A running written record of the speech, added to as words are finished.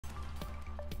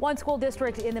One school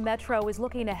district in the metro is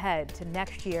looking ahead to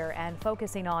next year and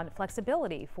focusing on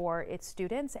flexibility for its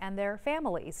students and their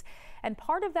families. And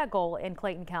part of that goal in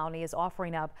Clayton County is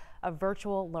offering up a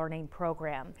virtual learning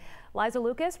program. Liza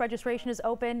Lucas, registration is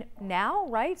open now,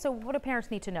 right? So what do parents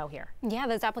need to know here? Yeah,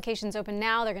 those applications open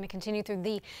now. They're going to continue through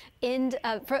the end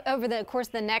over the course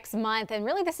of the next month. And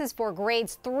really, this is for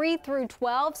grades 3 through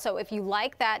 12. So if you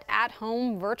like that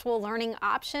at-home virtual learning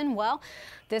option, well,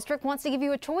 district wants to give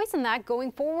you a choice in that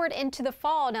going forward into the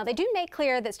fall. Now, they do make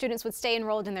clear that students would stay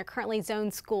enrolled in their currently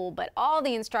zoned school, but all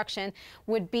the instruction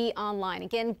would be online.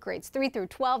 Again, grades 3 through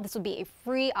 12, this will be a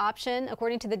free option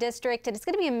according to the district. And it's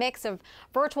going to be a mix of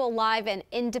virtual, live, and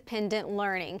independent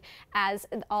learning as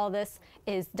all this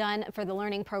is done for the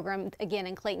learning program, again,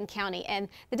 in Clayton County. And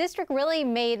the district really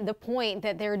made the point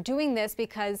that they're doing this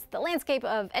because the landscape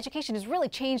of education has really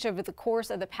changed over the course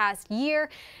of the past year.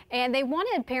 And they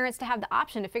wanted parents to have the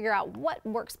option to figure out what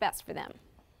works best for them.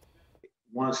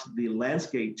 Once the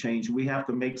landscape changed, we have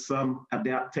to make some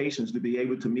adaptations to be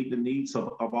able to meet the needs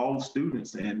of all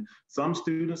students. And some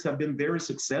students have been very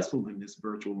successful in this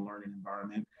virtual learning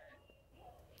environment.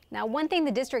 Now, one thing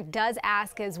the district does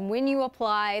ask is when you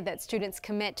apply that students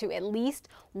commit to at least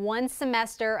one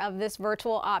semester of this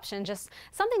virtual option. Just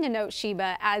something to note,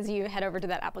 Sheba, as you head over to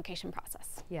that application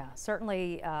process. Yeah,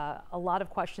 certainly a lot of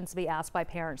questions to be asked by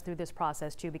parents through this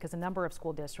process, too, because a number of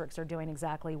school districts are doing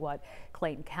exactly what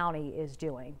Clayton County is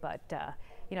doing. But,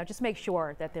 you know, just make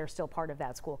sure that they're still part of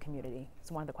that school community. It's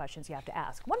one of the questions you have to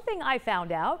ask. One thing I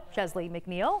found out, Chesley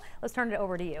McNeil, let's turn it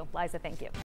over to you. Liza, thank you.